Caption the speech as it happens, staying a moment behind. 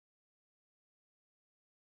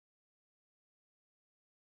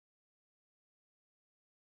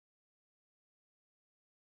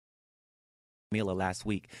Camilla last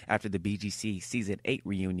week after the BGC Season 8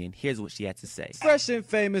 reunion. Here's what she had to say. Fresh and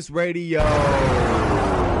Famous Radio.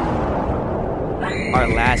 Our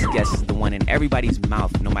last guest is the one in everybody's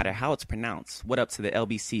mouth, no matter how it's pronounced. What up to the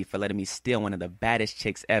LBC for letting me steal one of the baddest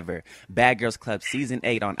chicks ever. Bad Girls Club Season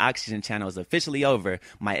 8 on Oxygen Channel is officially over.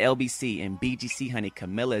 My LBC and BGC honey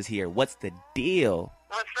Camilla is here. What's the deal?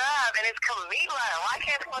 What's up? And it's Camilla. Why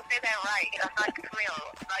can't someone say that right? That's like Camille.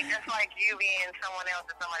 Like, just like you being someone else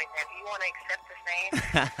or somebody said, do you want to accept the name?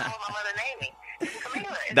 That's what my mother named me. It's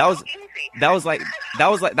Camilla. It's so easy. That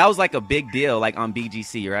was like a big deal, like on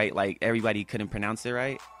BGC, right? Like everybody couldn't pronounce it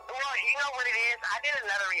right. Well, you know what it is? I did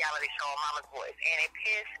another reality show on Mama's Voice, and it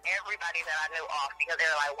pissed everybody that I knew off because they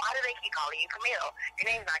were like, why do they keep calling you Camille? Your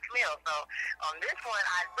name's not Camille. So on this one,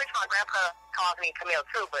 which my grandpa calls me Camille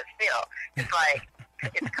too, but still, it's like,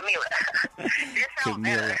 it's Camilla. This sounds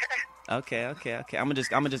better. Okay. I'm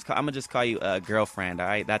gonna just call you girlfriend. All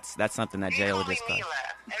right, that's something that Jay will just call.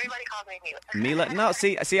 Everybody calls me Mila. Mila. No,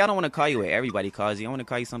 see, I don't want to call you what everybody calls you. I want to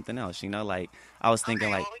call you something else. You know, like I was thinking,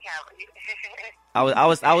 okay, like well, I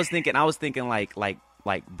was thinking like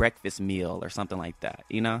breakfast meal or something like that.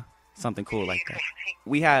 You know, something cool like that.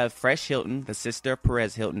 We have Fresh Hilton, the sister of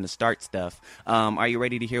Perez Hilton, to start stuff. Are you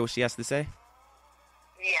ready to hear what she has to say?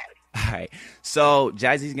 Yes. All right, so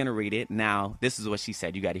Jazzy's going to read it. Now, this is what she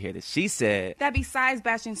said. You got to hear this. She said that besides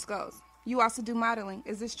bashing skulls, you also do modeling.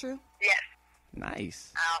 Is this true? Yes.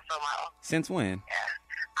 Nice. I also model. Since when? Yeah.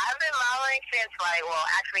 I've been modeling since,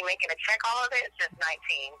 actually making a check all of it since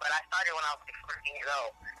 19, but I started when I was 14 years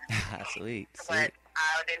old. Sweet. But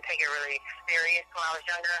I didn't take it really serious when I was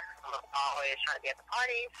younger. I was always trying to be at the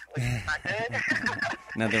parties, which is not good.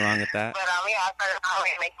 Nothing wrong with that. But yeah, I started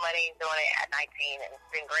modeling and making money doing it at 19, and it's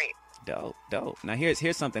been great. Dope. Now here's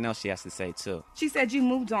something else she has to say too. She said you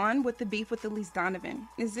moved on with the beef with Elise Donovan.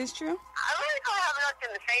 Is this true? I really don't have nothing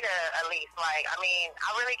to say to Elise. Like, I mean, I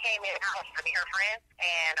really came in house to be her friend,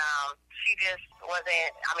 and she just wasn't.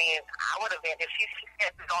 I mean, I would have been if she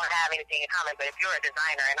said we don't have anything in common. But if you're a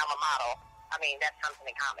designer and I'm a model, I mean, that's something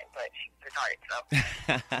in common, but she's retarded, so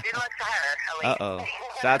good luck to her, Elise. Uh-oh.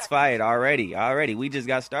 Shots fired already. We just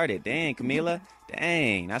got started. Dang, Camilla.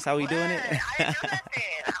 Dang, that's how we doing it? I didn't do nothing.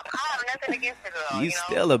 I have nothing against her, though. You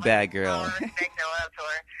still a bad girl. I respect her, love to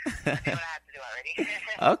her. Do what I have to do already.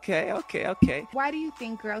 Okay. Why do you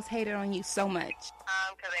think girls hated on you so much?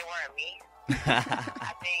 Because they weren't me.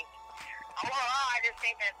 I think overall, I just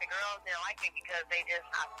think that the girls didn't like me because I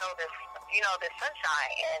saw this, this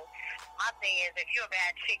sunshine. And my thing is, if you're a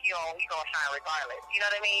bad chick, you're gonna shine regardless. You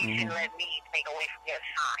know what I mean? You shouldn't let me take away from your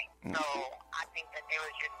shine. So I think that they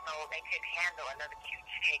couldn't handle another cute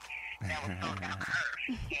chick that was so down to earth,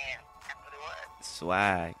 and that's what it was.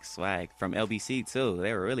 Swag from LBC too.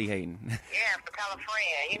 They were really hating. Yeah, from California.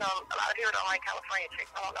 A lot of people don't like California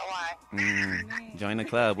chicks. I don't know why. Join the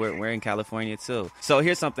club. We're in California too. So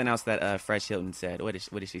here's something else that Fresh Hilton said. What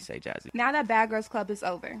did she say, Jazzy? Now that Bad Girls Club is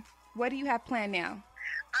over, what do you have planned now?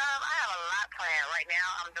 I have a lot planned. Right now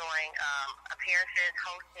I'm doing appearances,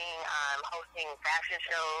 hosting fashion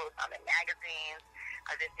shows. I'm in magazines.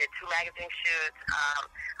 I just did 2 magazine shoots.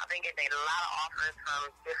 I've been getting a lot of offers from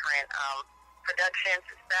different productions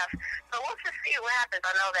and stuff. So we'll just see what happens. I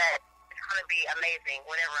know that it's going to be amazing.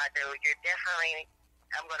 Whatever I do,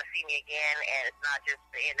 I'm going to see me again, and it's not just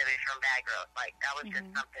the end of it from Bad Girls. Like, that was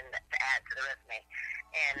just something to add to the resume.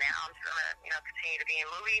 And now I'm just going to, continue to be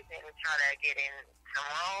in movies and try to get in some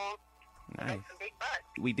roles. Nice. Some big bucks.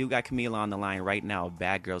 We do got Camilla on the line right now.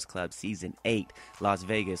 Bad Girls Club Season 8, Las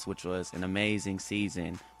Vegas, which was an amazing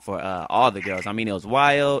season for all the girls. I mean, it was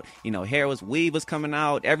wild. Weave was coming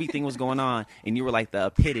out. Everything was going on, and you were like the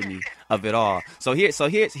epitome of it all. So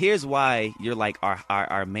here's why you're like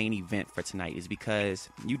our main event for tonight is because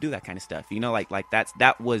you do that kind of stuff.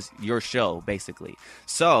 That was your show basically.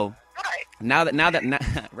 So.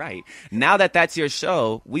 Right. Now that that's your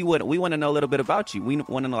show, we want to know a little bit about you. We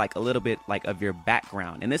want to know a little bit of your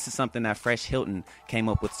background, and this is something that Fresh Hilton came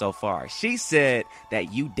up with so far. She said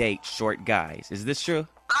that you date short guys. Is this true?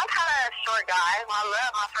 I'm kind of a short guy. My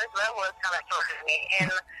first love was kind of short to me,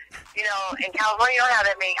 and in California you don't have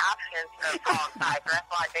that many options of tall size. So that's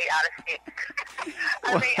why I date out of state. I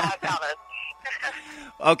date out of colors.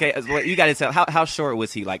 Okay, well, you got to tell how short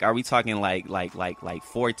was he? Like, are we talking like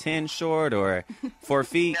 4'10" short or 4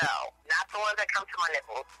 feet? No, not the ones that come to my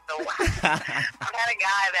nipples. So I've had a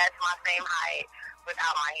guy that's my same height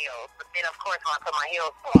without my heels, but then of course when I put my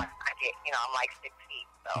heels on, I get I'm like 6 feet.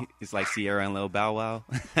 So it's like Sierra and Lil Bow Wow.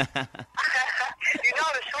 The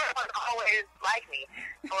short ones always like me.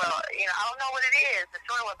 Well, I don't know what it is. The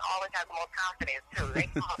short ones always have the most confidence too. They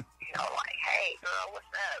come up, like, hey, girl, what's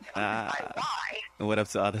up? And I'm like, why? What up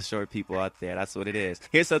to all the short people out there? That's what it is.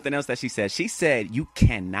 Here's something else that she said. She said you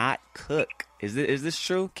cannot cook. Is this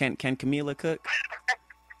true? Can Camilla cook?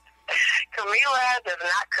 Camilla does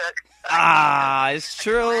not cook. It's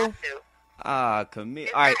true. Camilla. All right. I mean,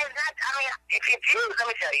 if you do, let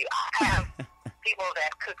me tell you, I have people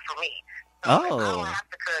that cook for me. So Oh. if I don't have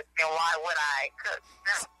to cook, then why would I cook?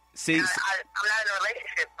 No. See, I'm not in a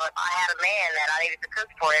relationship, but if I had a man that I needed to cook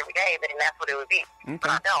for every day, then that's what it would be. Okay. But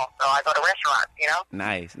I don't, so I go to restaurants, you know?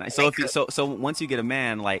 Nice. So if you so once you get a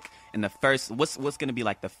man, like in the first, what's gonna be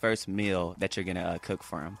like the first meal that you're gonna cook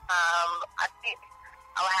for him? I think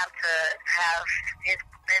I'll have to have his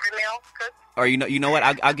favorite meal cooked. Or you know what?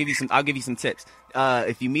 I'll give you some tips.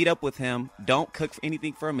 If you meet up with him, don't cook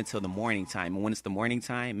anything for him until the morning time. And when it's the morning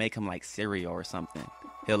time, make him like cereal or something.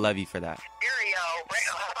 He'll love you for that. Cereal,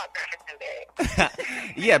 how about breakfast in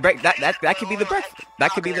bed? Yeah, that could be the breakfast.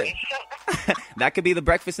 That could be the that could be the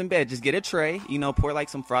breakfast in bed. Just get a tray, pour like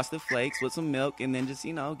some Frosted Flakes with some milk, and then just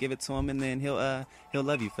give it to him, and then he'll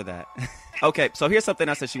love you for that. Okay, so here's something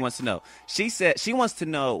else that she wants to know. She said she wants to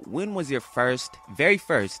know, when was your very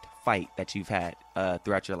first fight that you've had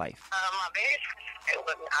throughout your life? My very first fight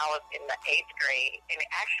was when I was in the 8th grade, and it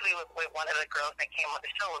actually was with one of the girls that came on the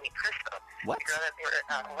show with me, Crystal. What? The girl that they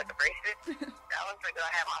were with the braces. That was the girl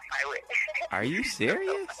I had my fight with. Are you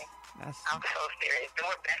serious? That's I'm so serious. And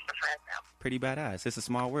we're best of friends now. pretty badass. It's a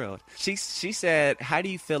small world. She said, how do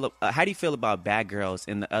you feel about Bad Girls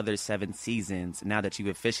in the other 7 seasons now that you've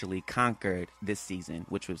officially conquered this season,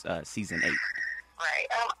 which was season 8? Right.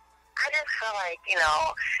 I just feel like,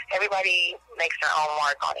 everybody makes their own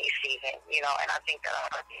mark on each season, and I think that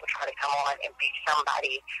other people try to come on and be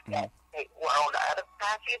somebody that they were on the other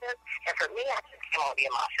past seasons. And for me, I just came on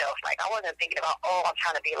being myself. Like, I wasn't thinking about, I'm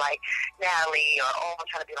trying to be like Natalie, or, I'm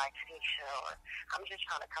trying to be like Tanisha, or I'm just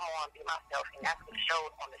trying to come on and be myself, and that's what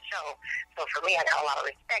showed on the show. So for me, I got a lot of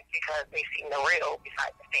respect because they seem the real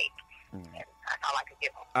besides the fake. And that's all I could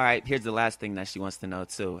give them. All right, here's the last thing that she wants to know,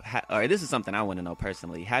 too. Or this is something I want to know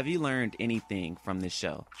personally. Have you learned anything from this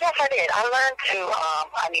show? Yes, I did. I learned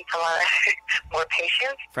I need to learn more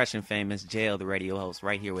patience. Fresh and Famous, JL, the radio host,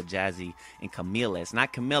 right here with Jazzy and Camilla. It's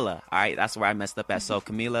not Camilla, all right? That's where I messed up at. So,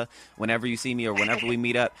 Camilla, whenever you see me or whenever we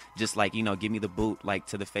meet up, just, give me the boot,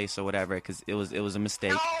 to the face or whatever, because it was a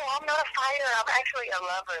mistake. No, I'm not a fighter. I'm actually a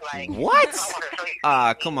lover.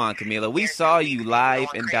 What? Come on, Camilla. We saw you live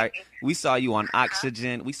and we saw you on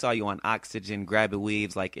Oxygen. We saw you on Oxygen grabbing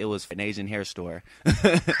weaves like it was an Asian hair store.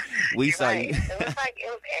 We saw you. It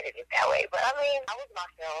was edited that way. But I mean, I was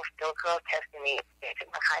myself. Those girls testing me. They took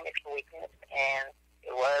my kindness for weakness, and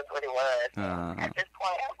it was what it was. At this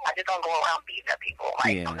point, I just don't go around beating up people.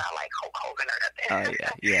 I'm not like Hulk Hogan or nothing.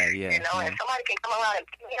 Oh, yeah. And somebody can come around and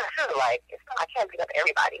beat me up too. I can't beat up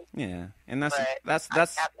everybody. Yeah, and that's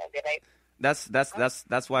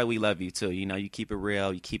That's why we love you too. You keep it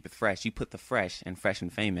real, you keep it fresh. You put the fresh in Fresh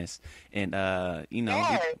and Famous, and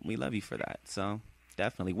we love you for that. So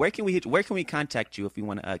definitely, where can we contact you if we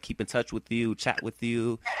want to keep in touch with you, chat with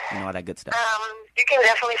you, all that good stuff? You can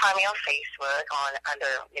definitely find me on Facebook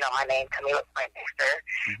under my name, Camilla Poindexter,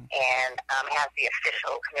 and it has the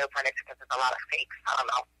official Camilla Poindexter because there's a lot of fakes. I don't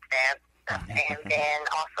know, fans. And then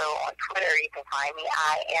also on Twitter, you can find me.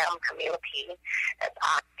 I am Camilla P. That's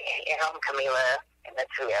I am Camilla, and the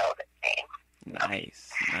 2 L's at the name.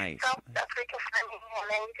 Nice. So that's where you can find me. And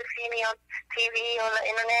then you can see me on TV, on the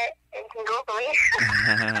internet, and you can Google me.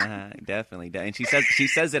 Definitely. And she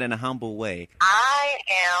says it in a humble way. I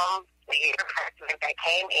am the president that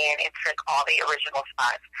came in and took all the original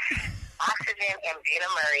spots. Oxygen and Vita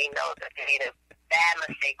Murray knows that they made a bad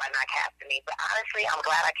mistake by not casting me, but honestly, I'm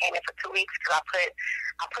glad I came in for 2 weeks because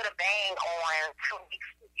I put a bang on 2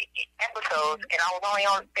 weeks episodes, and I was only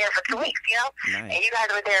on there for 2 weeks, Nice. And you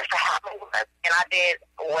guys were there for how many months? And I did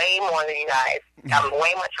way more than you guys. Got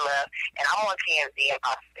way much love, and I'm on TMZ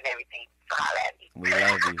and everything. So holla at me.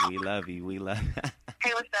 We love you.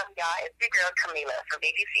 Hey, what's up, y'all? It's your girl Camilla from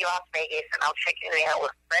BBC Las Vegas, and I'm checking in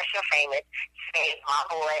with Fresh and Famous. Hey, my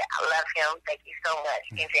boy, I love him. Thank you so much.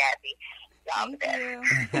 And Jazzy. Thank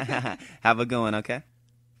you. Have a good one, okay?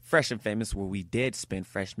 Fresh and Famous, where we did spin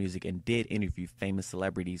fresh music and did interview famous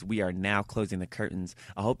celebrities. We are now closing the curtains.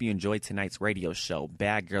 I hope you enjoyed tonight's radio show.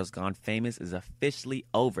 Bad Girls Gone Famous is officially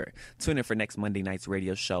over. Tune in for next Monday night's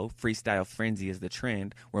radio show. Freestyle Frenzy is the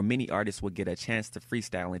trend, where many artists will get a chance to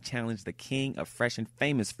freestyle and challenge the king of Fresh and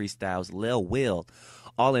Famous freestyles, Lil Will.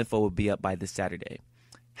 All info will be up by this Saturday.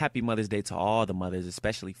 Happy Mother's Day to all the mothers,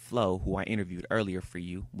 especially Flo, who I interviewed earlier for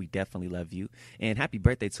you. We definitely love you. And happy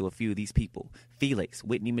birthday to a few of these people: Felix,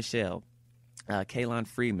 Whitney Michelle, Kaylon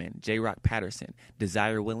Freeman, J. Rock Patterson,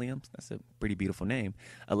 Desire Williams, that's a pretty beautiful name,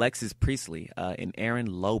 Alexis Priestley, and Aaron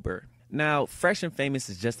Lober. Now, Fresh and Famous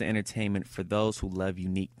is just an entertainment for those who love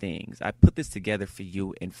unique things. I put this together for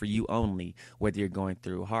you and for you only, whether you're going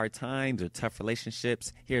through hard times or tough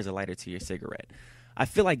relationships. Here's a lighter to your cigarette. I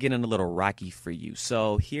feel like getting a little rocky for you,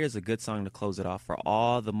 so here's a good song to close it off for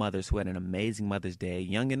all the mothers who had an amazing Mother's Day,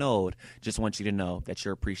 young and old. Just want you to know that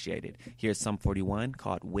you're appreciated. Here's Sum 41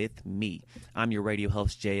 called With Me. I'm your radio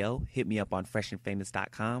host, J.O. Hit me up on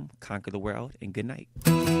freshandfamous.com. Conquer the world, and good night.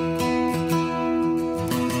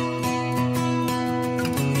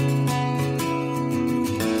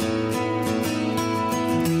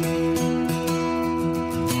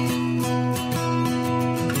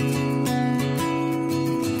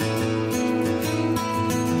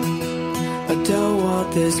 Don't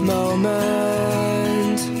want this moment